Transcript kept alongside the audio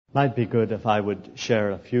Might be good if I would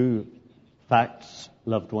share a few facts,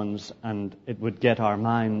 loved ones, and it would get our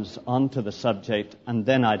minds onto the subject, and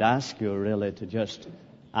then I'd ask you really to just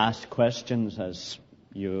ask questions as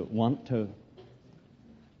you want to.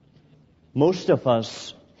 Most of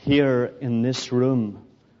us here in this room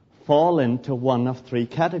fall into one of three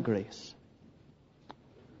categories.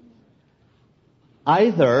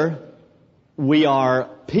 Either we are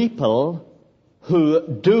people who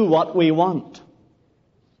do what we want.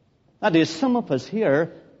 That is, some of us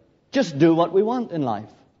here just do what we want in life.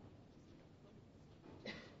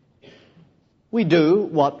 We do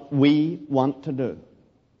what we want to do.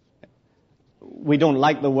 We don't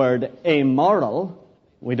like the word amoral.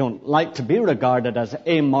 We don't like to be regarded as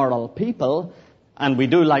amoral people. And we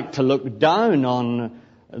do like to look down on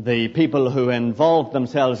the people who involved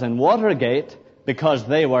themselves in Watergate because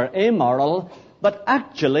they were amoral. But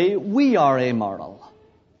actually, we are amoral.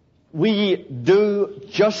 We do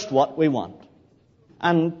just what we want.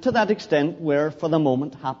 And to that extent, we're for the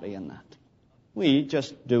moment happy in that. We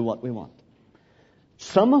just do what we want.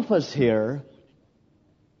 Some of us here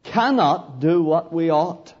cannot do what we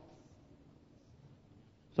ought.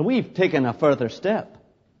 So we've taken a further step.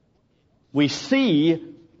 We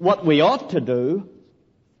see what we ought to do,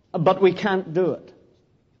 but we can't do it.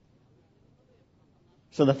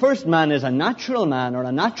 So the first man is a natural man or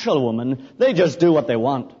a natural woman. They just do what they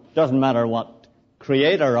want. Doesn't matter what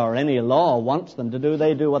creator or any law wants them to do,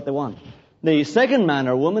 they do what they want. The second man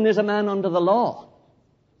or woman is a man under the law.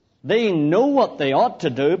 They know what they ought to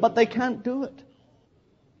do, but they can't do it.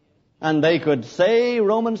 And they could say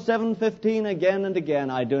Romans 7:15 again and again,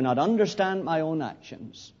 I do not understand my own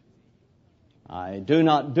actions. I do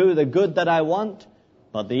not do the good that I want,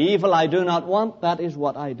 but the evil I do not want, that is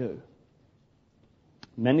what I do.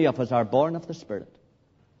 Many of us are born of the Spirit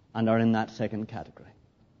and are in that second category.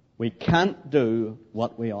 We can't do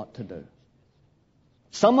what we ought to do.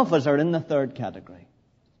 Some of us are in the third category.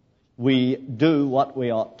 We do what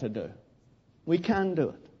we ought to do. We can do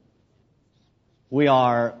it. We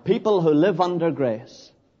are people who live under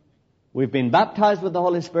grace. We've been baptized with the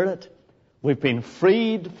Holy Spirit. We've been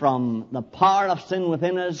freed from the power of sin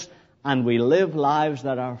within us, and we live lives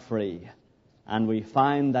that are free. And we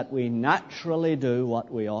find that we naturally do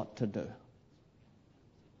what we ought to do.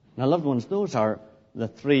 Now, loved ones, those are the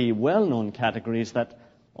three well-known categories that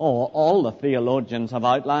all the theologians have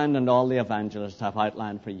outlined and all the evangelists have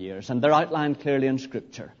outlined for years. And they're outlined clearly in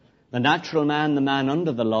Scripture. The natural man, the man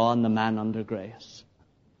under the law, and the man under grace.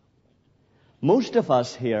 Most of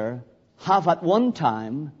us here have at one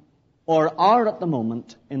time or are at the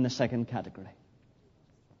moment in the second category.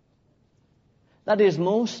 That is,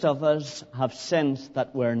 most of us have sensed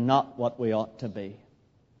that we're not what we ought to be.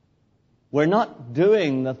 We're not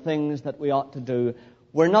doing the things that we ought to do.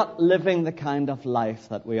 We're not living the kind of life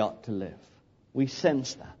that we ought to live. We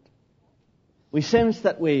sense that. We sense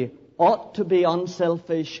that we ought to be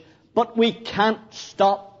unselfish, but we can't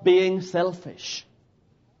stop being selfish.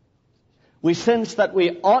 We sense that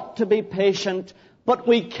we ought to be patient, but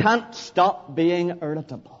we can't stop being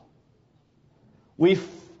irritable. We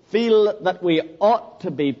feel that we ought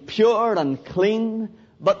to be pure and clean,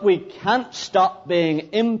 but we can't stop being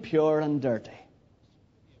impure and dirty.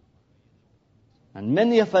 And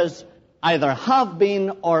many of us either have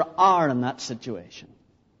been or are in that situation.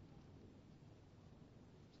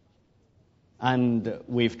 And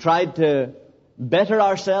we've tried to better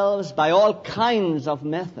ourselves by all kinds of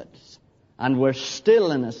methods, and we're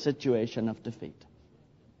still in a situation of defeat.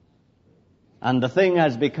 And the thing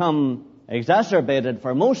has become exacerbated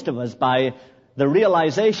for most of us by the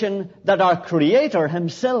realization that our Creator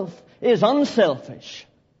Himself is unselfish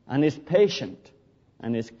and is patient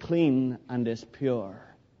and is clean and is pure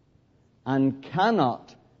and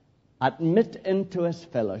cannot admit into His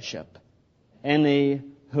fellowship any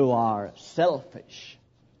who are selfish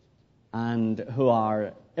and who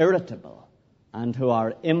are irritable and who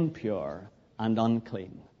are impure and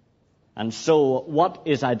unclean. And so what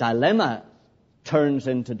is a dilemma turns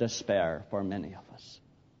into despair for many of us.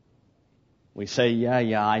 We say,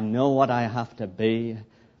 yeah, I know what I have to be,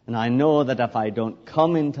 and I know that if I don't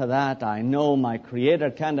come into that, I know my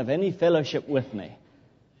Creator can't have any fellowship with me,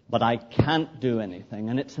 but I can't do anything.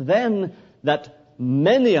 And it's then that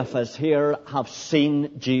many of us here have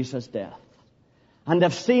seen Jesus' death, and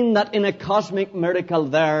have seen that in a cosmic miracle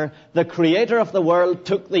there, the Creator of the world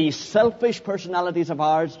took these selfish personalities of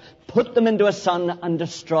ours, put them into a Son, and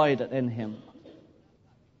destroyed it in Him.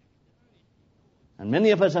 And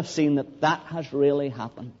many of us have seen that that has really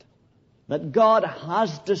happened. That God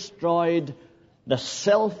has destroyed the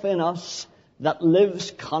self in us, that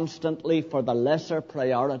lives constantly for the lesser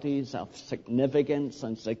priorities of significance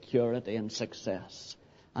and security and success.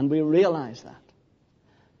 And we realize that.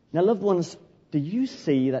 Now, loved ones, do you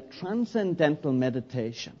see that transcendental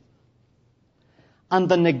meditation and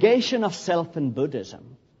the negation of self in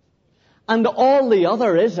Buddhism and all the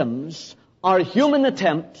other isms are human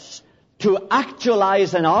attempts to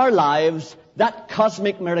actualize in our lives that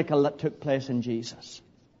cosmic miracle that took place in Jesus?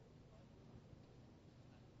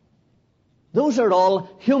 Those are all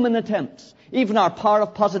human attempts. Even our power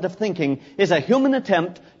of positive thinking is a human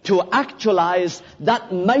attempt to actualize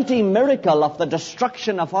that mighty miracle of the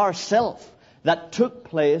destruction of ourself that took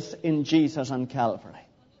place in Jesus on Calvary.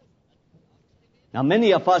 Now,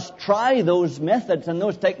 many of us try those methods and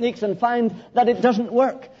those techniques and find that it doesn't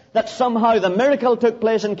work, that somehow the miracle took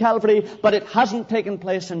place in Calvary, but it hasn't taken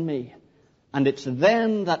place in me. And it's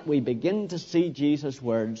then that we begin to see Jesus'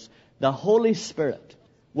 words, the Holy Spirit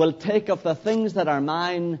will take of the things that are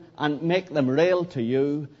mine and make them real to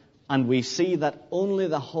you, and we see that only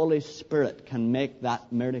the Holy Spirit can make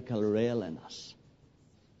that miracle real in us.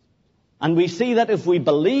 And we see that if we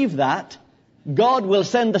believe that, God will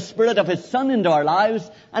send the Spirit of His Son into our lives,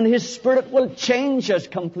 and His Spirit will change us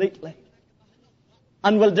completely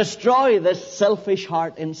and will destroy this selfish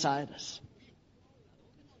heart inside us.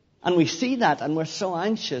 And we see that, and we're so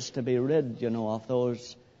anxious to be rid, of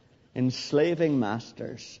those enslaving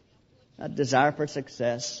masters, that desire for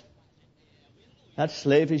success, that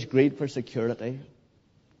slavish greed for security,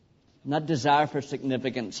 and that desire for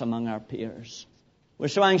significance among our peers. We're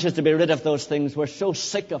so anxious to be rid of those things. We're so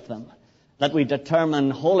sick of them that we determine,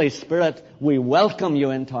 Holy Spirit, we welcome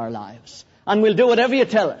you into our lives. And we'll do whatever you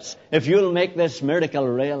tell us if you'll make this miracle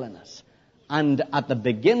real in us. And at the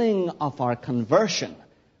beginning of our conversion,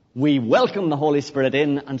 we welcome the Holy Spirit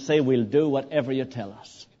in and say, we'll do whatever you tell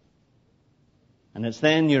us. And it's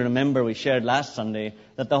then, you remember, we shared last Sunday,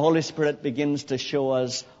 that the Holy Spirit begins to show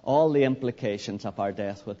us all the implications of our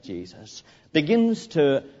death with Jesus. Begins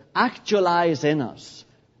to actualize in us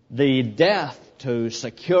the death to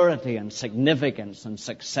security and significance and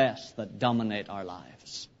success that dominate our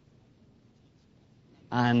lives.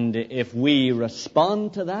 And if we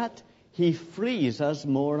respond to that, He frees us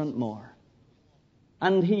more and more.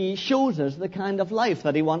 And He shows us the kind of life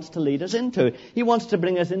that He wants to lead us into. He wants to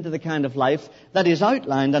bring us into the kind of life that is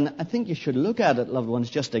outlined. And I think you should look at it, loved ones,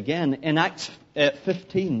 just again in Acts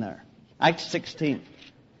 15 there. Acts 16.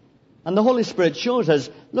 And the Holy Spirit shows us,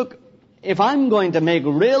 look, if I'm going to make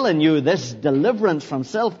real in you this deliverance from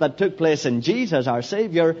self that took place in Jesus, our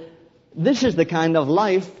Savior, this is the kind of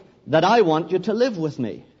life that I want you to live with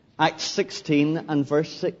me. Acts 16 and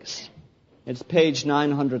verse 6. It's page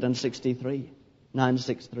 963.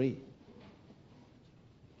 963.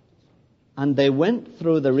 And they went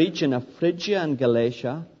through the region of Phrygia and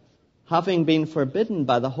Galatia, having been forbidden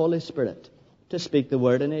by the Holy Spirit to speak the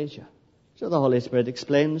word in Asia. So the Holy Spirit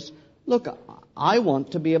explains, look, I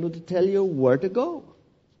want to be able to tell you where to go,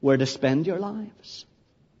 where to spend your lives.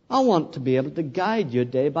 I want to be able to guide you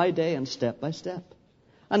day by day and step by step.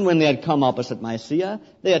 And when they had come opposite Mysia,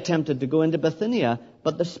 they attempted to go into Bithynia,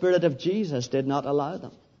 but the Spirit of Jesus did not allow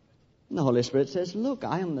them. And the Holy Spirit says, look,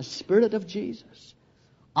 I am the Spirit of Jesus.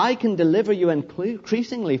 I can deliver you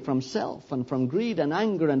increasingly from self and from greed and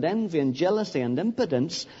anger and envy and jealousy and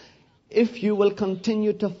impotence if you will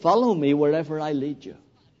continue to follow me wherever I lead you.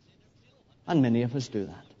 And many of us do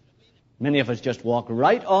that. Many of us just walk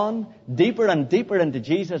right on, deeper and deeper into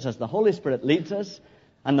Jesus as the Holy Spirit leads us.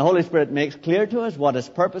 And the Holy Spirit makes clear to us what His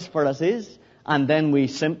purpose for us is. And then we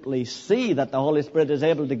simply see that the Holy Spirit is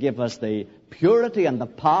able to give us the purity and the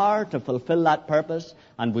power to fulfill that purpose.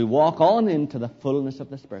 And we walk on into the fullness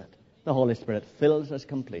of the Spirit. The Holy Spirit fills us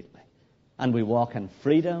completely. And we walk in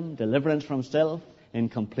freedom, deliverance from self, in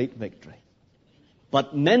complete victory.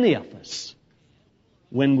 But many of us,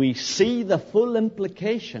 when we see the full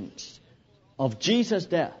implications of Jesus'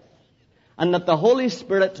 death, and that the Holy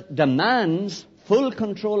Spirit demands full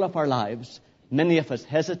control of our lives, many of us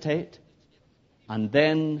hesitate and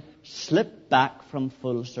then slip back from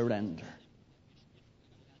full surrender.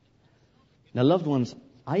 Now, loved ones,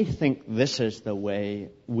 I think this is the way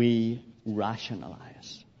we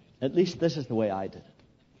rationalize. At least this is the way I did it.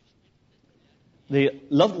 The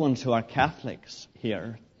loved ones who are Catholics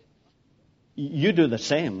here, you do the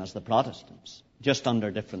same as the Protestants, just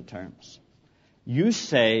under different terms. You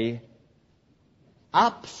say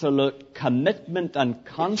absolute commitment and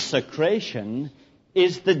consecration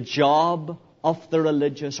is the job of the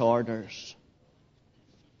religious orders.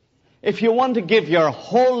 If you want to give your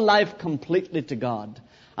whole life completely to God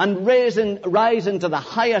and rise into the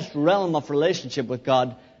highest realm of relationship with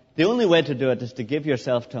God, the only way to do it is to give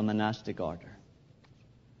yourself to a monastic order.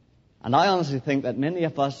 And I honestly think that many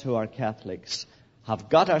of us who are Catholics have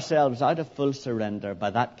got ourselves out of full surrender by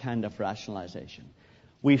that kind of rationalization.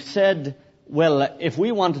 We've said, well, if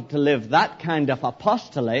we wanted to live that kind of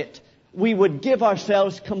apostolate, we would give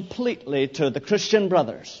ourselves completely to the Christian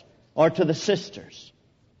brothers or to the sisters.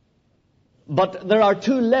 But there are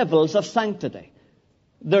two levels of sanctity.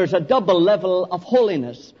 There's a double level of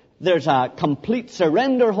holiness. There's a complete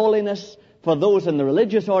surrender holiness for those in the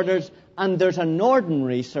religious orders, and there's an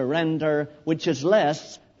ordinary surrender, which is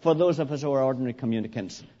less for those of us who are ordinary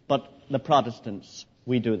communicants. But the Protestants,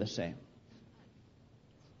 we do the same.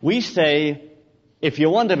 We say, if you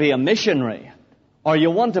want to be a missionary, or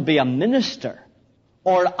you want to be a minister,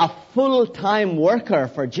 or a full-time worker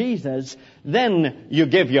for Jesus, then you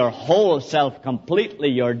give your whole self completely,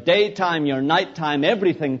 your daytime, your nighttime,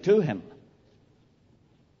 everything to Him.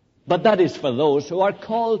 But that is for those who are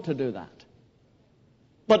called to do that.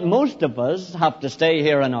 But most of us have to stay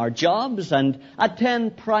here in our jobs and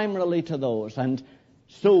attend primarily to those. And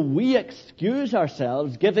so we excuse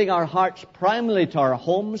ourselves, giving our hearts primarily to our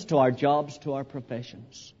homes, to our jobs, to our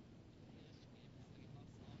professions.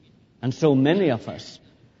 And so many of us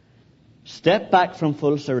step back from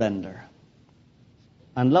full surrender.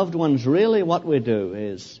 And loved ones, really what we do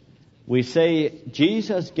is we say,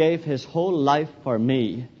 Jesus gave His whole life for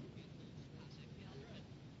me,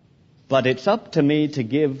 but it's up to me to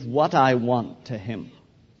give what I want to Him.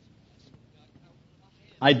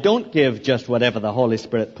 I don't give just whatever the Holy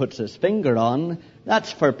Spirit puts His finger on.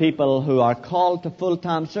 That's for people who are called to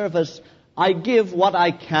full-time service. I give what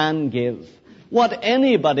I can give. What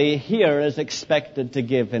anybody here is expected to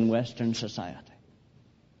give in Western society.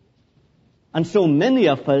 And so many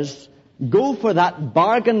of us go for that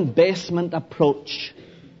bargain basement approach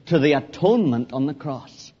to the atonement on the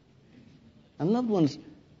cross. And loved ones,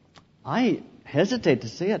 I hesitate to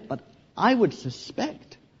say it, but I would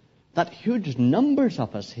suspect that huge numbers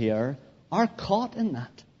of us here are caught in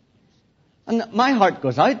that. And my heart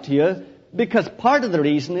goes out to you, because part of the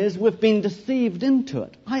reason is we've been deceived into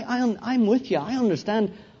it. I'm with you. I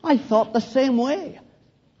understand. I thought the same way.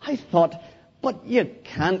 I thought, but you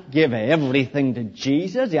can't give everything to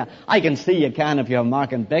Jesus. Yeah, I can see you can if you're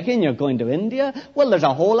Mark and Becky and you're going to India. Well, there's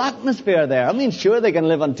a whole atmosphere there. I mean, sure, they can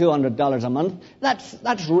live on $200 a month.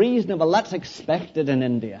 That's reasonable. That's expected in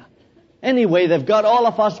India. Anyway, they've got all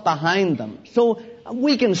of us behind them. So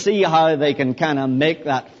we can see how they can kind of make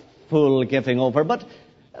that full giving over. But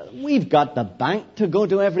we've got the bank to go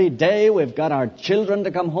to every day. We've got our children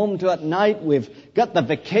to come home to at night. We've got the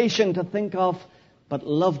vacation to think of. But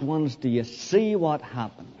loved ones, do you see what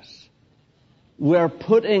happens? We're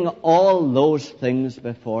putting all those things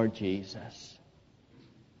before Jesus.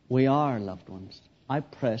 We are, loved ones. I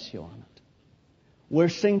press you on it. We're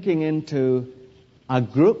sinking into a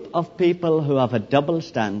group of people who have a double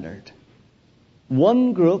standard.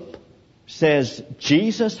 One group says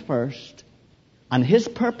Jesus first, and His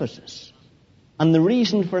purposes, and the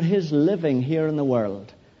reason for His living here in the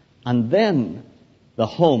world, and then the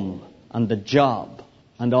home and the job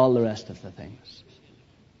and all the rest of the things.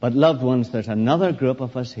 But loved ones, there's another group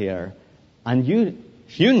of us here, and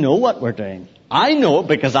you know what we're doing. I know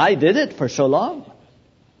because I did it for so long.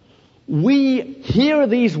 We hear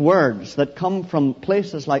these words that come from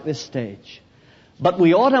places like this stage, but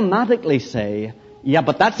we automatically say, yeah,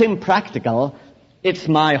 but that's impractical. It's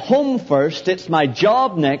my home first, it's my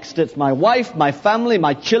job next, it's my wife, my family,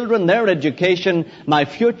 my children, their education, my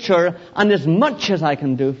future, and as much as I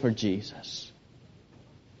can do for Jesus.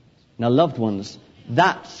 Now, loved ones,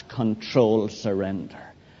 that's controlled surrender.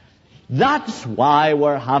 That's why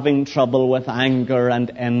we're having trouble with anger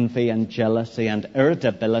and envy and jealousy and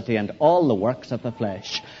irritability and all the works of the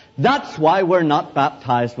flesh. That's why we're not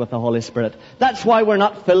baptized with the Holy Spirit. That's why we're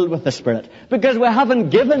not filled with the Spirit. Because we haven't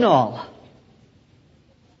given all.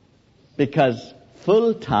 Because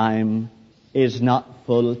full time is not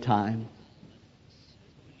full time.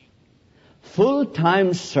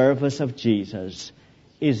 Full-time service of Jesus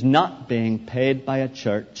is not being paid by a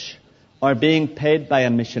church or being paid by a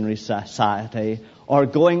missionary society or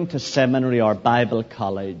going to seminary or Bible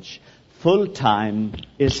college. Full-time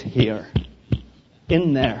is here,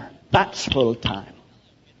 in there. That's full-time.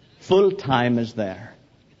 Full-time is there.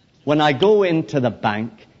 When I go into the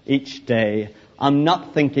bank each day, I'm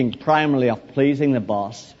not thinking primarily of pleasing the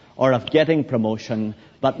boss or of getting promotion,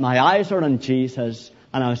 but my eyes are on Jesus,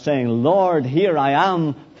 and I'm saying, Lord, here I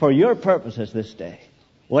am for your purposes this day.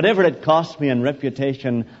 Whatever it costs me in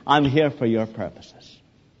reputation, I'm here for your purposes.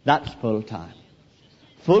 That's full-time.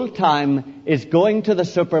 Full-time is going to the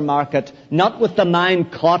supermarket, not with the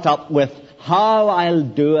mind caught up with how I'll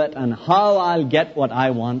do it and how I'll get what I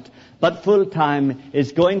want. But full-time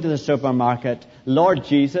is going to the supermarket. Lord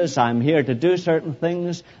Jesus, I'm here to do certain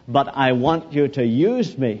things, but I want you to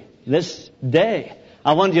use me this day.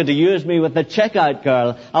 I want you to use me with the checkout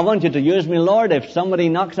girl. I want you to use me, Lord, if somebody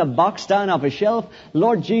knocks a box down off a shelf.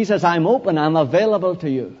 Lord Jesus, I'm open. I'm available to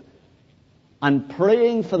you. And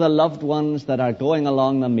praying for the loved ones that are going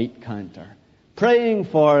along the meat counter. Praying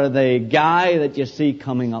for the guy that you see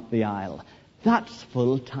coming up the aisle. That's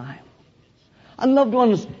full time. And loved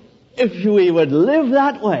ones, if we would live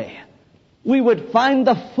that way, we would find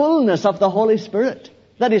the fullness of the Holy Spirit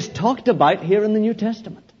that is talked about here in the New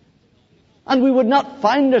Testament. And we would not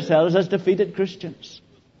find ourselves as defeated Christians.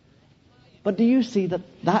 But do you see that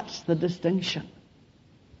that's the distinction?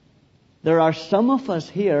 There are some of us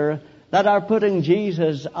here that are putting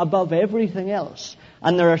Jesus above everything else.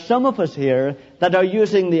 And there are some of us here that are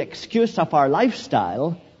using the excuse of our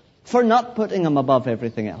lifestyle for not putting Him above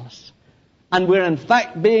everything else. And we're in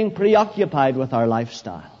fact being preoccupied with our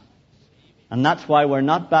lifestyle. And that's why we're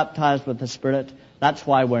not baptized with the Spirit. That's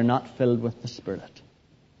why we're not filled with the Spirit.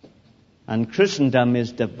 And Christendom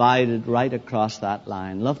is divided right across that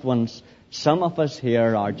line. Loved ones, some of us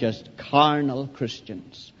here are just carnal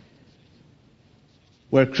Christians.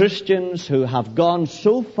 We're Christians who have gone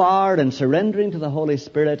so far in surrendering to the Holy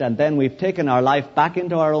Spirit, and then we've taken our life back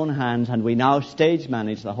into our own hands, and we now stage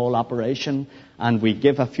manage the whole operation, and we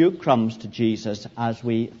give a few crumbs to Jesus as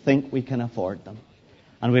we think we can afford them.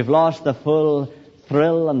 And we've lost the full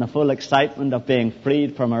thrill and the full excitement of being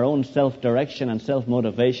freed from our own self-direction and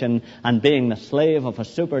self-motivation and being the slave of a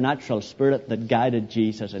supernatural spirit that guided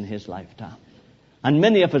Jesus in His lifetime. And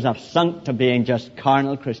many of us have sunk to being just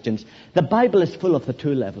carnal Christians. The Bible is full of the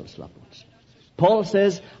two levels, loved ones. Paul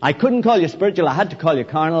says, I couldn't call you spiritual, I had to call you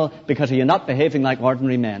carnal because you're not behaving like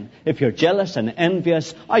ordinary men. If you're jealous and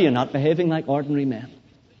envious, are you not behaving like ordinary men?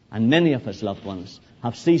 And many of us, loved ones,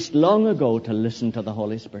 have ceased long ago to listen to the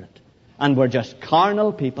Holy Spirit. And we're just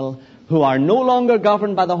carnal people who are no longer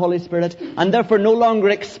governed by the Holy Spirit and therefore no longer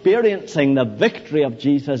experiencing the victory of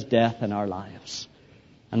Jesus' death in our lives.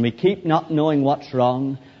 And we keep not knowing what's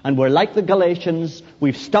wrong. And we're like the Galatians.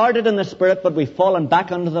 We've started in the Spirit, but we've fallen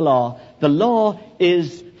back under the law. The law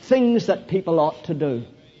is things that people ought to do.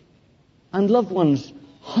 And loved ones,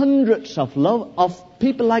 hundreds of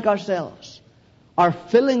people like ourselves are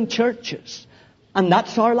filling churches. And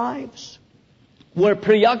that's our lives. We're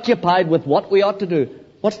preoccupied with what we ought to do.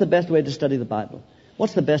 What's the best way to study the Bible?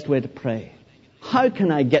 What's the best way to pray? How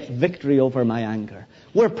can I get victory over my anger?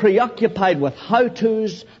 We're preoccupied with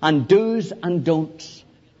how-tos and do's and don'ts.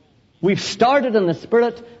 We've started in the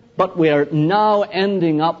Spirit, but we're now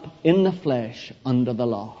ending up in the flesh under the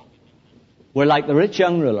law. We're like the rich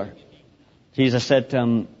young ruler. Jesus said to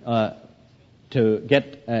him, to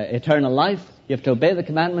get eternal life, you have to obey the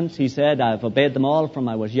commandments. He said, I've obeyed them all from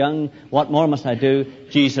I was young. What more must I do?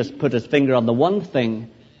 Jesus put His finger on the one thing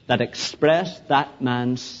that expressed that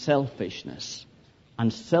man's selfishness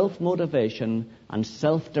and self-motivation and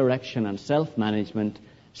self-direction and self-management.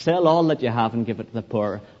 Sell all that you have and give it to the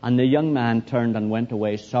poor. And the young man turned and went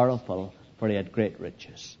away sorrowful, for he had great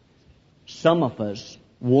riches. Some of us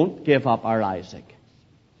won't give up our Isaac,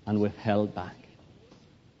 and we've held back.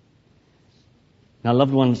 Now,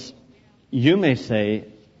 loved ones, you may say,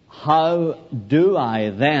 how do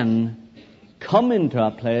I then come into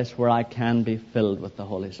a place where I can be filled with the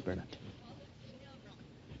Holy Spirit?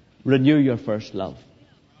 Renew your first love.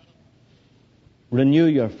 Renew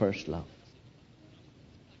your first love.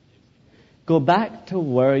 Go back to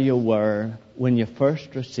where you were when you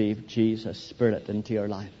first received Jesus' Spirit into your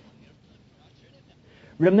life.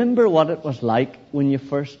 Remember what it was like when you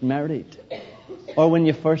first married or when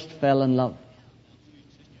you first fell in love.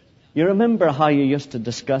 You remember how you used to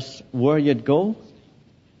discuss where you'd go?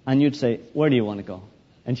 And you'd say, where do you want to go?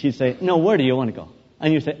 And she'd say, no, where do you want to go?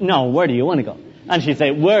 And you'd say, no, where do you want to go? And she'd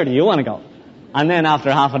say, where do you want to go? And then after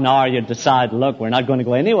half an hour you'd decide, look, we're not going to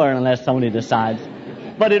go anywhere unless somebody decides.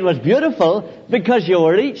 But it was beautiful because you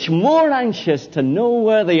were each more anxious to know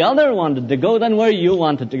where the other wanted to go than where you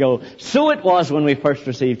wanted to go. So it was when we first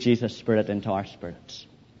received Jesus' Spirit into our spirits.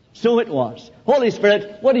 So it was. Holy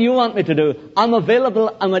Spirit, what do you want me to do? I'm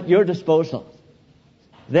available. I'm at your disposal.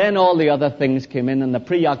 Then all the other things came in and the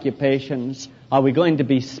preoccupations. Are we going to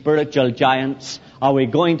be spiritual giants? Are we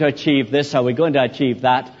going to achieve this? Are we going to achieve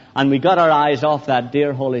that? And we got our eyes off that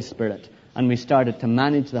dear Holy Spirit and we started to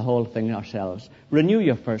manage the whole thing ourselves. Renew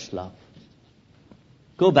your first love.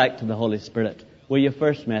 Go back to the Holy Spirit where you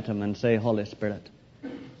first met Him and say, Holy Spirit,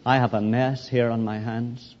 I have a mess here on my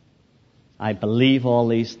hands. I believe all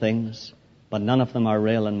these things, but none of them are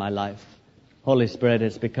real in my life. Holy Spirit,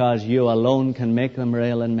 it's because you alone can make them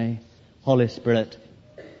real in me. Holy Spirit,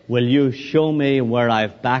 will you show me where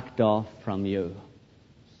I've backed off from you?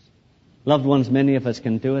 Loved ones, many of us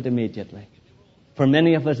can do it immediately. For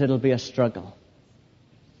many of us, it'll be a struggle.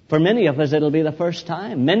 For many of us, it'll be the first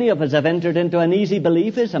time. Many of us have entered into an easy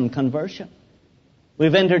beliefism conversion.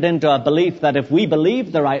 We've entered into a belief that if we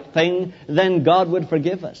believe the right thing, then God would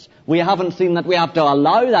forgive us. We haven't seen that we have to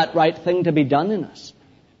allow that right thing to be done in us.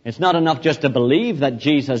 It's not enough just to believe that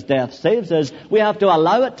Jesus' death saves us. We have to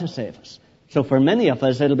allow it to save us. So for many of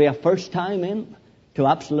us, it'll be a first time in to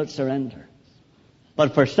absolute surrender.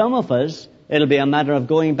 But for some of us, it'll be a matter of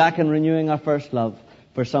going back and renewing our first love.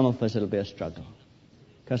 For some of us, it'll be a struggle.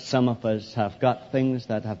 Because some of us have got things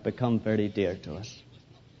that have become very dear to us.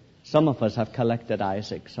 Some of us have collected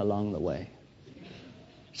Isaacs along the way.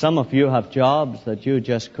 Some of you have jobs that you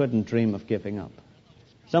just couldn't dream of giving up.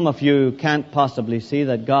 Some of you can't possibly see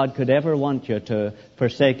that God could ever want you to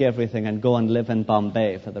forsake everything and go and live in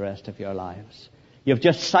Bombay for the rest of your lives. You've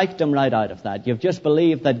just psyched him right out of that. You've just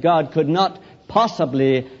believed that God could not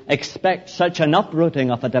possibly expect such an uprooting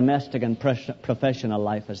of a domestic and professional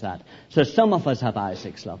life as that. So some of us have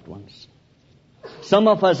Isaac's, loved ones. Some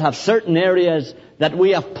of us have certain areas that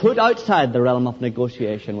we have put outside the realm of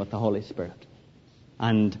negotiation with the Holy Spirit.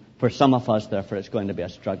 And for some of us, therefore, it's going to be a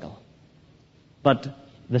struggle. But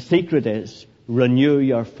the secret is, renew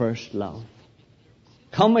your first love.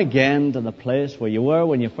 Come again to the place where you were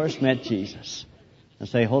when you first met Jesus. And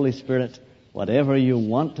say, Holy Spirit, whatever you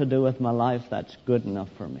want to do with my life, that's good enough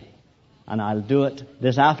for me. And I'll do it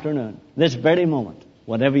this afternoon, this very moment.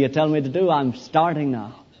 Whatever you tell me to do, I'm starting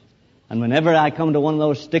now. And whenever I come to one of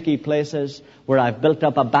those sticky places where I've built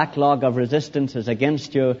up a backlog of resistances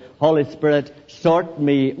against you, Holy Spirit, sort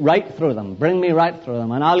me right through them. Bring me right through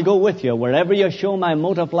them. And I'll go with you. Wherever you show my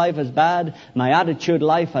motive life is bad, my attitude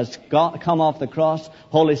life has come off the cross,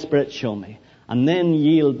 Holy Spirit, show me. And then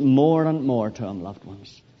yield more and more to Him, loved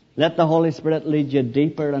ones. Let the Holy Spirit lead you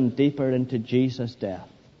deeper and deeper into Jesus' death.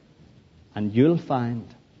 And you'll find,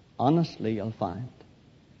 honestly you'll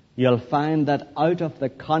find that out of the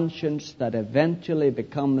conscience that eventually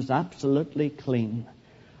becomes absolutely clean,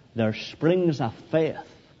 there springs a faith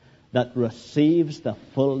that receives the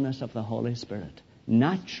fullness of the Holy Spirit,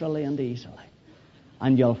 naturally and easily.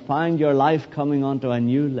 And you'll find your life coming onto a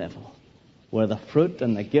new level, where the fruit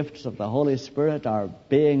and the gifts of the Holy Spirit are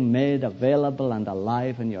being made available and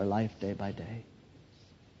alive in your life day by day.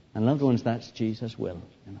 And loved ones, that's Jesus' will,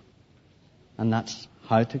 you know. And that's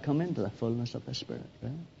how to come into the fullness of the Spirit,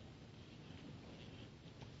 really.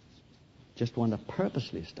 Just want to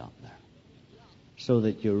purposely stop there, so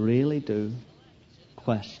that you really do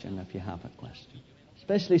question if you have a question.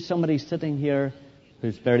 Especially somebody sitting here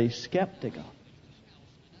who's very skeptical.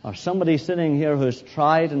 Or somebody sitting here who's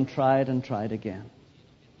tried and tried and tried again.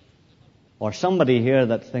 Or somebody here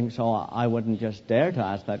that thinks, oh, I wouldn't just dare to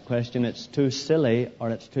ask that question. It's too silly or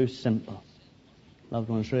it's too simple. Loved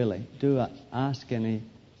ones, really, do ask any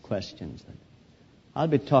questions. I'll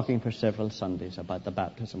be talking for several Sundays about the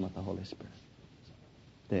baptism with the Holy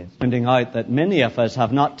Spirit. Pointing out that many of us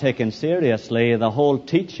have not taken seriously the whole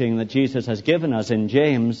teaching that Jesus has given us in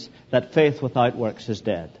James, that faith without works is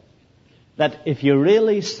dead. That if you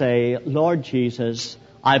really say, Lord Jesus,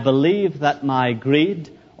 I believe that my greed,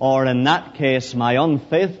 or in that case my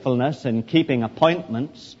unfaithfulness in keeping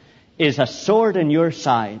appointments, is a sword in your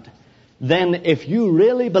side, then if you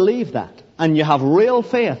really believe that, and you have real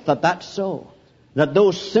faith that that's so, that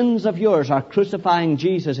those sins of yours are crucifying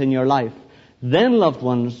Jesus in your life, then, loved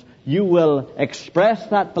ones, you will express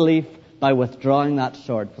that belief by withdrawing that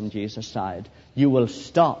sword from Jesus' side. You will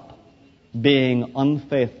stop being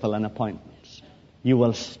unfaithful in appointments. You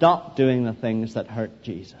will stop doing the things that hurt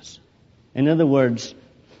Jesus. In other words,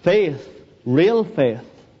 faith, real faith,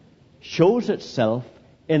 shows itself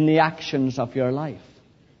in the actions of your life.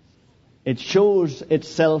 It shows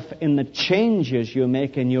itself in the changes you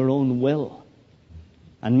make in your own will.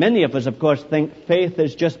 And many of us, of course, think faith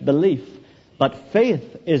is just belief. But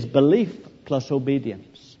faith is belief plus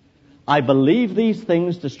obedience. I believe these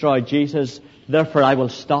things destroy Jesus, therefore I will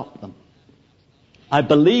stop them. I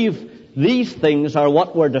believe these things are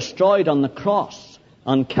what were destroyed on the cross,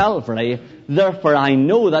 on Calvary, therefore I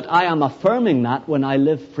know that I am affirming that when I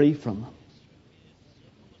live free from them.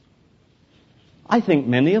 I think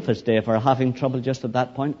many of us, Dave, are having trouble just at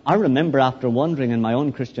that point. I remember after wandering in my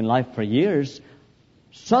own Christian life for years,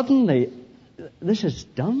 suddenly, this is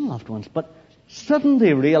done, loved ones, but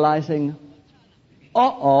suddenly realizing,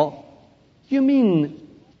 you mean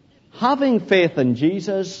having faith in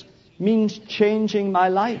Jesus means changing my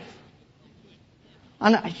life?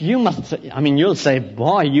 And you must say, you'll say,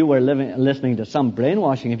 boy, you were listening to some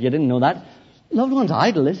brainwashing if you didn't know that. Loved ones,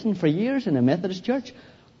 I'd listened for years in a Methodist church,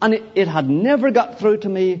 and it had never got through to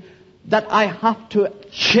me that I have to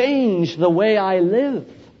change the way I live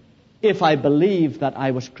if I believe that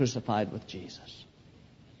I was crucified with Jesus.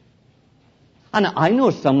 And I know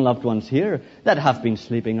some loved ones here that have been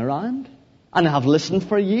sleeping around and have listened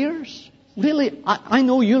for years. Really, I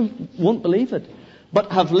know you won't believe it,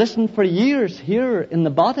 but have listened for years here in the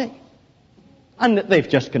body. And they've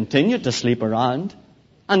just continued to sleep around.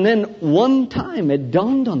 And then one time it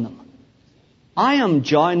dawned on them, I am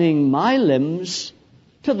joining my limbs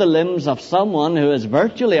to the limbs of someone who is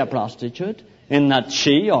virtually a prostitute, in that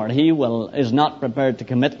she or he is not prepared to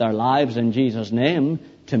commit their lives in Jesus' name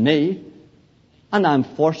to me. And I'm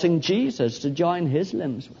forcing Jesus to join his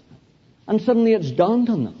limbs with them. And suddenly it's dawned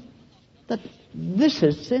on them that this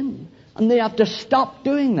is sin. And they have to stop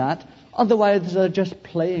doing that, otherwise they're just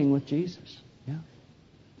playing with Jesus. Yeah.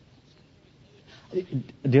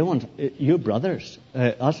 Dear ones, you brothers,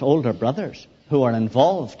 us older brothers who are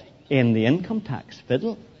involved in the income tax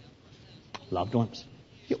fiddle, loved ones,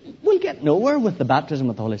 we'll get nowhere with the baptism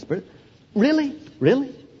of the Holy Spirit. Really?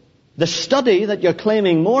 Really? The study that you're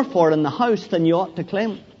claiming more for in the house than you ought to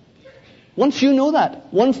claim. Once you know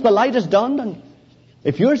that, once the light is dawned on you,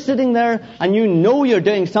 if you're sitting there and you know you're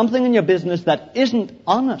doing something in your business that isn't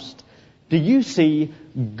honest, do you see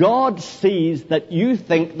God sees that you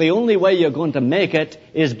think the only way you're going to make it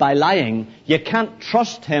is by lying? You can't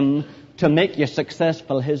trust him to make you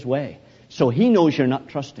successful his way. So he knows you're not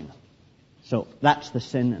trusting him. So that's the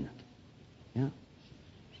sin in it. Yeah.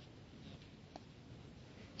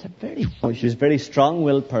 She's a very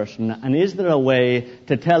strong-willed person. And is there a way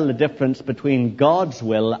to tell the difference between God's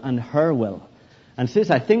will and her will? And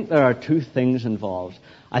sis, I think there are two things involved.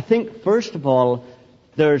 I think, first of all,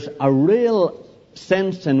 there's a real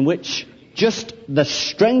sense in which just the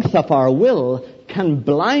strength of our will can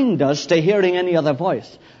blind us to hearing any other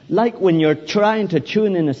voice. Like when you're trying to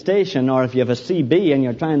tune in a station, or if you have a CB and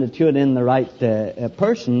you're trying to tune in the right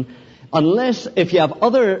person, unless if you have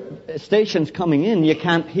other stations coming in, you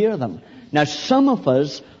can't hear them. Now, some of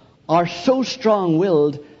us are so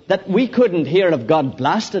strong-willed that we couldn't hear if God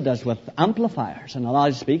blasted us with amplifiers and a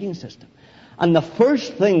loudspeaking system. And the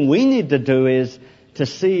first thing we need to do is to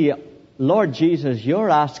see, Lord Jesus, you're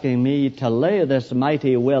asking me to lay this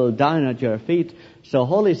mighty will down at your feet. So,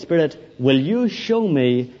 Holy Spirit, will you show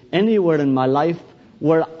me anywhere in my life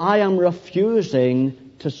where I am refusing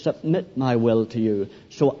to submit my will to you?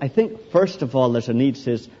 So I think, first of all, there's a need,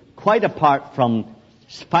 sis, quite apart from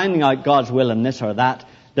finding out God's will in this or that,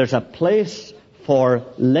 there's a place for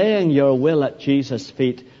laying your will at Jesus'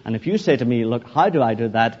 feet. And if you say to me, look, how do I do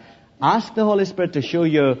that? Ask the Holy Spirit to show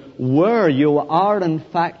you where you are, in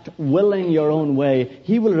fact, willing your own way.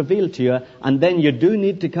 He will reveal to you. And then you do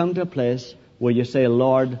need to come to a place where you say,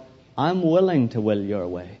 Lord, I'm willing to will your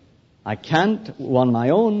way. I can't on my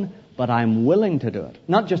own, but I'm willing to do it.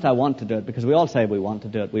 Not just I want to do it, because we all say we want to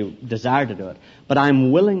do it, we desire to do it, but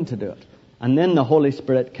I'm willing to do it. And then the Holy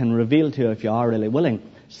Spirit can reveal to you if you are really willing.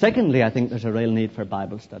 Secondly, I think there's a real need for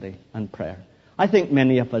Bible study and prayer. I think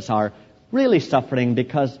many of us are really suffering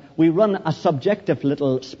because we run a subjective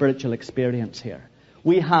little spiritual experience here.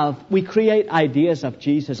 We create ideas of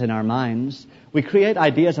Jesus in our minds. We create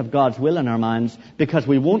ideas of God's will in our minds because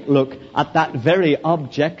we won't look at that very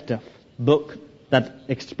objective book that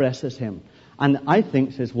expresses him. And I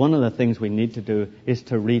think this is one of the things we need to do is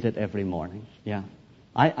to read it every morning. Yeah.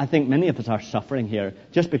 I think many of us are suffering here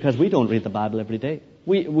just because we don't read the Bible every day.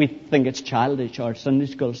 We think it's childish or Sunday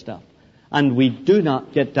school stuff. And we do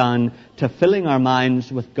not get down to filling our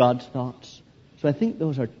minds with God's thoughts. So I think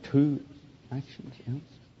those are two actions. Yeah.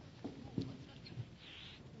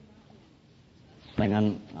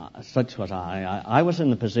 And such was I. I was in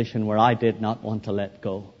the position where I did not want to let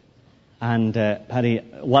go. And Paddy,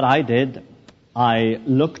 what I did, I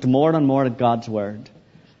looked more and more at God's Word.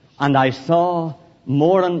 And I saw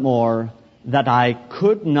more and more that I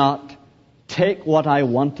could not take what I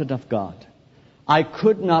wanted of God. I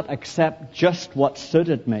could not accept just what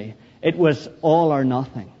suited me. It was all or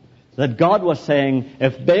nothing. That God was saying,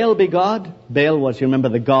 if Baal be God, Baal was, you remember,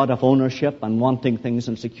 the God of ownership and wanting things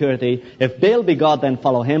and security. If Baal be God, then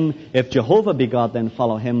follow him. If Jehovah be God, then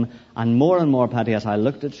follow him. And more, Paddy, as I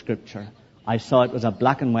looked at Scripture, I saw it was a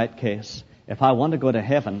black and white case. If I want to go to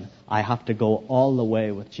heaven, I have to go all the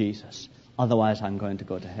way with Jesus. Otherwise, I'm going to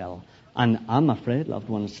go to hell. And I'm afraid, loved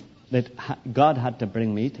ones, that God had to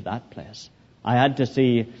bring me to that place. I had to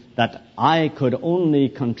see that I could only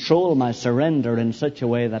control my surrender in such a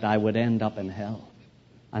way that I would end up in hell.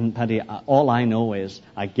 And Paddy, all I know is,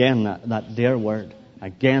 again, that dear word,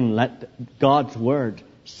 Again, let God's Word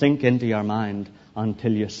sink into your mind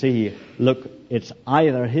until you see, look, it's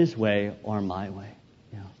either His way or my way.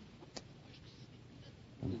 Yeah.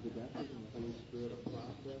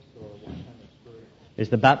 Is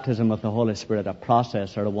the baptism with the Holy Spirit a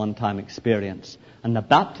process or a one-time experience? And the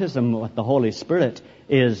baptism with the Holy Spirit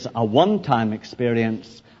is a one-time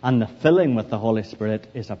experience, and the filling with the Holy Spirit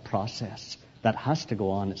is a process that has to go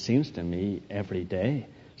on, it seems to me, every day.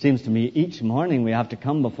 It seems to me each morning we have to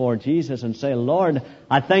come before Jesus and say, Lord,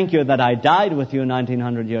 I thank you that I died with you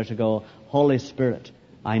 1900 years ago. Holy Spirit,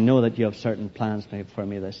 I know that you have certain plans made for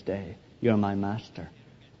me this day. You're my master.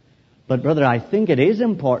 But brother, I think it is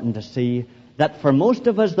important to see that for most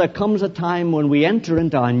of us there comes a time when we enter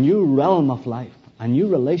into a new realm of life, a new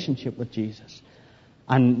relationship with Jesus.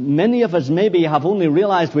 And many of us maybe have only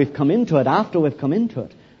realized we've come into it after we've come into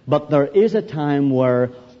it. But there is a time where,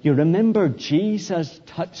 you remember Jesus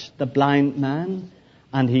touched the blind man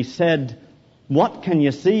and he said, what can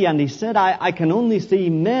you see? And he said, I can only see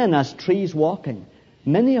men as trees walking.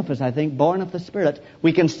 Many of us, I think, born of the Spirit,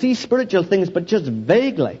 we can see spiritual things but just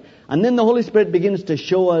vaguely. And then the Holy Spirit begins to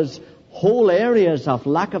show us whole areas of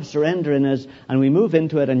lack of surrender in us, and we move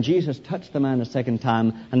into it, and Jesus touched the man a second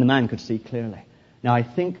time and the man could see clearly. Now I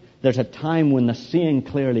think there's a time when the seeing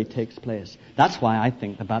clearly takes place. That's why I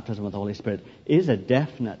think the baptism of the Holy Spirit is a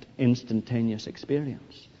definite, instantaneous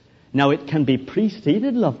experience. Now it can be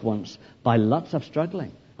preceded, loved ones, by lots of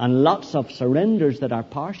struggling and lots of surrenders that are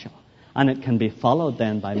partial. And it can be followed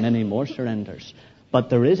then by many more surrenders. But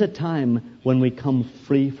there is a time when we come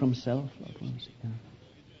free from self, loved ones. Yeah.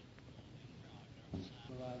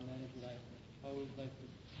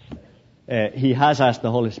 He has asked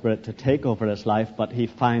the Holy Spirit to take over his life, but he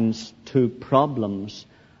finds two problems.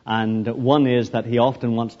 And one is that he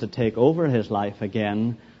often wants to take over his life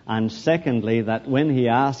again. And secondly, that when he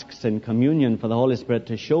asks in communion for the Holy Spirit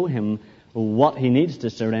to show him what he needs to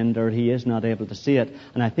surrender, he is not able to see it.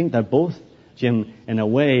 And I think they're both, Jim, in a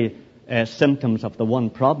way, symptoms of the one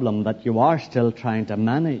problem that you are still trying to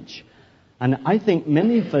manage. And I think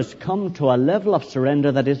many of us come to a level of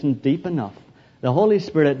surrender that isn't deep enough. The Holy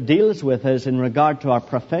Spirit deals with us in regard to our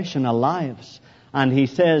professional lives. And He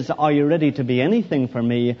says, are you ready to be anything for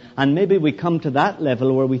me? And maybe we come to that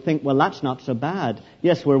level where we think, well, that's not so bad.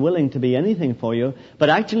 Yes, we're willing to be anything for you. But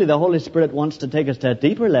actually the Holy Spirit wants to take us to a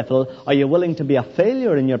deeper level. Are you willing to be a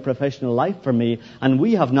failure in your professional life for me? And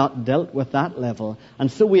we have not dealt with that level.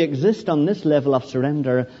 And so we exist on this level of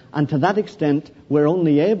surrender. And to that extent, we're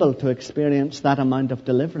only able to experience that amount of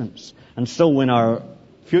deliverance. And so when our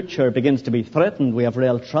future begins to be threatened, we have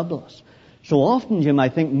real troubles. So often, Jim, I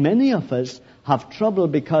think many of us have trouble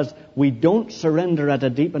because we don't surrender at a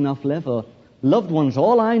deep enough level. Loved ones,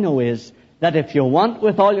 all I know is that if you want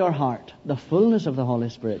with all your heart the fullness of the Holy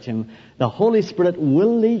Spirit, Jim, the Holy Spirit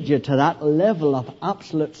will lead you to that level of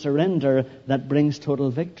absolute surrender that brings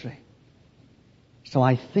total victory. So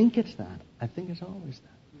I think it's that. I think it's always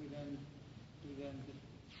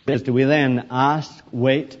that. Do we then ask,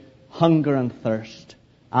 wait, hunger and thirst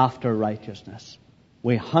after righteousness?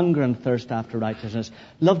 We hunger and thirst after righteousness.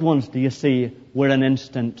 Loved ones, do you see, we're an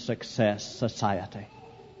instant success society.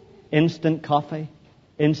 Instant coffee,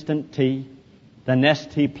 instant tea, the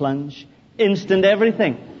Nestea plunge, instant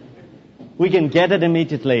everything. We can get it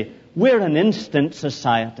immediately. We're an instant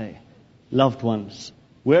society. Loved ones,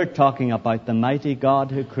 we're talking about the mighty God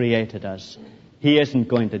who created us. He isn't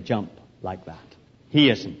going to jump like that. He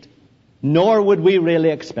isn't. Nor would we really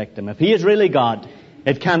expect Him. If He is really God,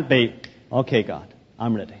 it can't be, okay, God,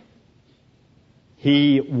 I'm ready.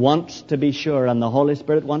 He wants to be sure, and the Holy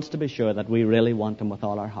Spirit wants to be sure that we really want Him with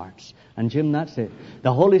all our hearts. And Jim, that's it.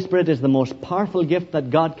 The Holy Spirit is the most powerful gift that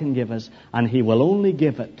God can give us, and He will only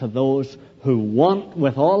give it to those who want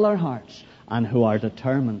with all their hearts and who are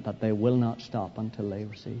determined that they will not stop until they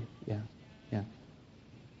receive. Yeah.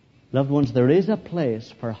 Loved ones, there is a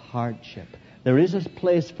place for hardship. There is a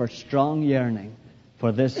place for strong yearning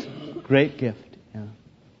for this great gift. Yeah.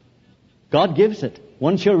 God gives it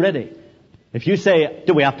once you're ready. If you say,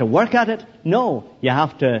 do we have to work at it? No. You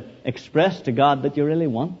have to express to God that you really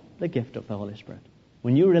want the gift of the Holy Spirit.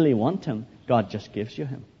 When you really want Him, God just gives you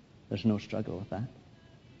Him. There's no struggle with that.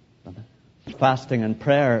 Brother. Fasting and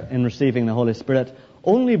prayer in receiving the Holy Spirit,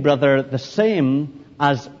 only, brother, the same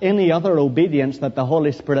as any other obedience that the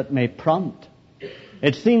Holy Spirit may prompt.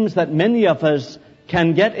 It seems that many of us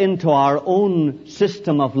can get into our own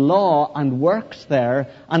system of law and works there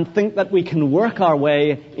and think that we can work our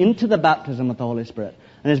way into the baptism of the Holy Spirit.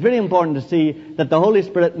 And it's very important to see that the Holy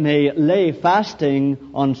Spirit may lay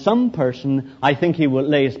fasting on some person. I think He will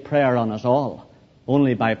lay His prayer on us all.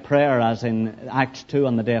 Only by prayer, as in Acts 2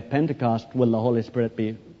 on the day of Pentecost, will the Holy Spirit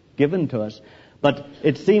be given to us. But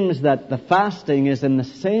it seems that the fasting is in the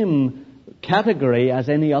same category as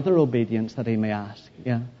any other obedience that he may ask.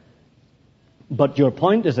 Yeah. But your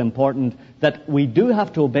point is important, that we do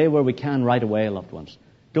have to obey where we can right away, loved ones.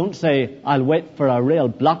 Don't say, I'll wait for a real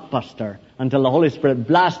blockbuster until the Holy Spirit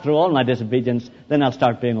blasts through all my disobedience, then I'll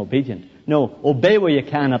start being obedient. No, obey where you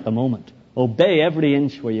can at the moment. Obey every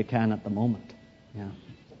inch where you can at the moment. Yeah.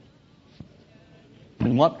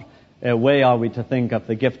 In what way are we to think of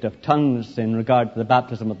the gift of tongues in regard to the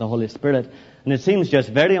baptism of the Holy Spirit? And it seems just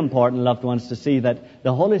very important, loved ones, to see that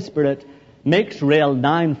the Holy Spirit makes real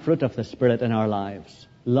 9 fruit of the Spirit in our lives.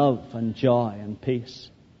 Love and joy and peace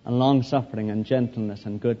and long-suffering and gentleness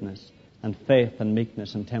and goodness and faith and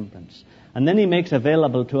meekness and temperance. And then he makes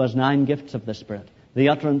available to us 9 gifts of the Spirit. The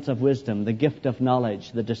utterance of wisdom, the gift of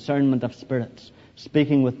knowledge, the discernment of spirits,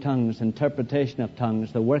 speaking with tongues, interpretation of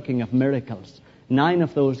tongues, the working of miracles. 9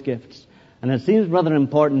 of those gifts. And it seems rather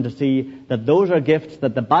important to see that those are gifts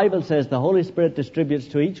that the Bible says the Holy Spirit distributes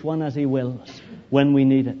to each one as he wills when we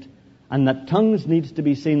need it. And that tongues needs to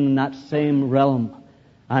be seen in that same realm.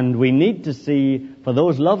 And we need to see, for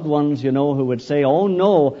those loved ones, who would say, oh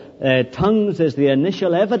no, tongues is the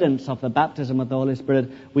initial evidence of the baptism of the Holy Spirit,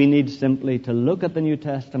 we need simply to look at the New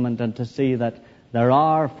Testament and to see that there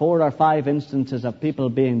are 4 or 5 instances of people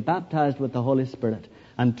being baptized with the Holy Spirit.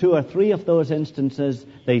 And 2 or 3 of those instances,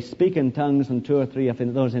 they speak in tongues, and 2 or 3 of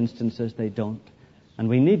those instances, they don't. And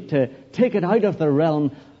we need to take it out of the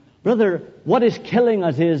realm. Brother, what is killing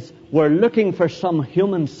us is we're looking for some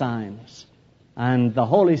human signs. And the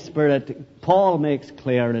Holy Spirit, Paul makes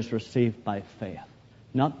clear, is received by faith,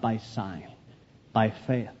 not by sign, by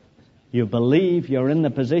faith. You believe you're in the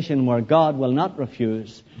position where God will not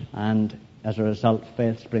refuse, and as a result,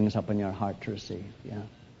 faith springs up in your heart to receive. Yeah.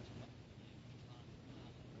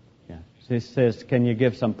 This says, can you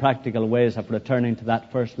give some practical ways of returning to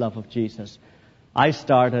that first love of Jesus? I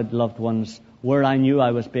started, loved ones, where I knew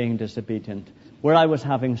I was being disobedient, where I was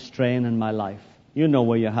having strain in my life. You know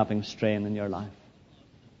where you're having strain in your life.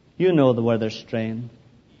 You know where there's strain.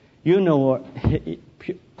 You know,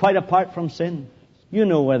 quite apart from sin, you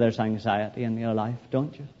know where there's anxiety in your life,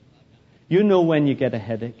 don't you? You know when you get a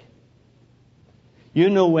headache. You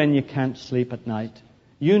know when you can't sleep at night.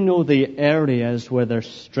 You know the areas where there's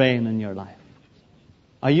strain in your life.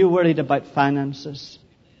 Are you worried about finances?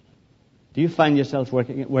 Do you find yourself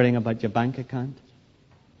worrying about your bank account?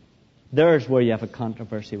 There's where you have a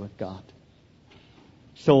controversy with God.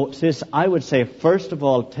 So, sis, I would say, first of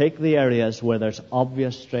all, take the areas where there's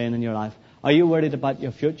obvious strain in your life. Are you worried about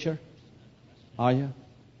your future? Are you?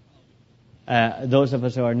 Those of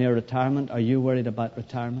us who are near retirement, are you worried about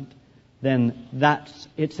retirement? Then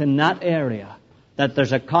it's in that area that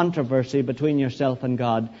there's a controversy between yourself and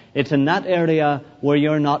God. It's in that area where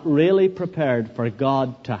you're not really prepared for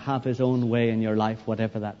God to have His own way in your life,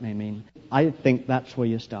 whatever that may mean. I think that's where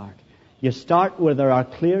you start. You start where there are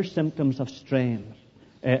clear symptoms of strain.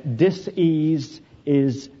 Dis-ease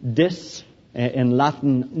is dis, in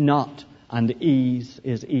Latin, not, and ease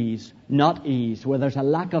is ease. Not ease, where there's a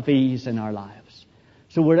lack of ease in our lives.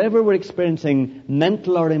 So wherever we're experiencing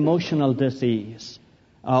mental or emotional dis-ease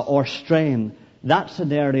or strain, that's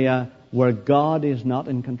an area where God is not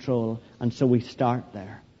in control, and so we start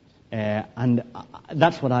there. And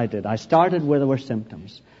that's what I did. I started where there were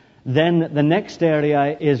symptoms. Then the next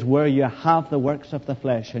area is where you have the works of the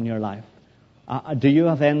flesh in your life. Do you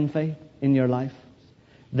have envy in your life?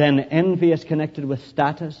 Then envy is connected with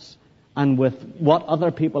status and with what other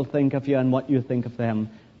people think of you and what you think of them.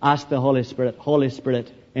 Ask the Holy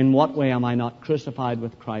Spirit, in what way am I not crucified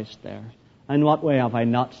with Christ there? In what way have I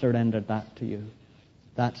not surrendered that to you?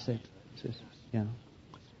 That's it. Yeah.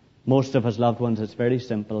 Most of us, loved ones, it's very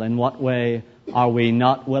simple. In what way are we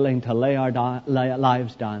not willing to lay our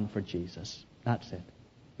lives down for Jesus? That's it.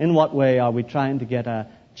 In what way are we trying to get a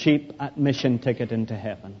cheap admission ticket into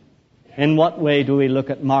heaven? In what way do we look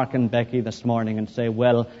at Mark and Becky this morning and say,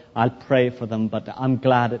 well, I'll pray for them, but I'm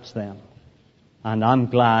glad it's them. And I'm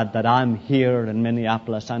glad that I'm here in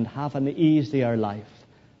Minneapolis and have an easier life.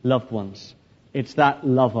 Loved ones, it's that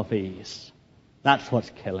love of ease. That's what's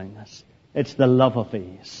killing us. It's the love of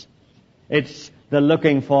ease. It's the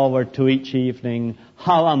looking forward to each evening.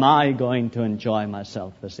 How am I going to enjoy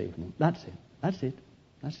myself this evening? That's it. That's it.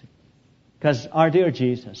 That's it. Because our dear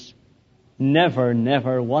Jesus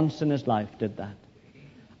never once in his life did that.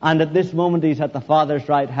 And at this moment he's at the Father's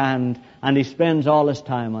right hand and he spends all his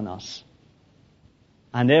time on us.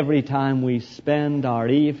 And every time we spend our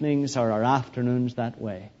evenings or our afternoons that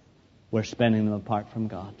way, we're spending them apart from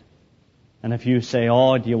God. And if you say,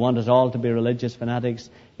 oh, do you want us all to be religious fanatics?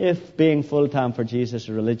 If being full-time for Jesus is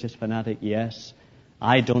a religious fanatic, yes.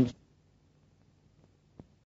 I don't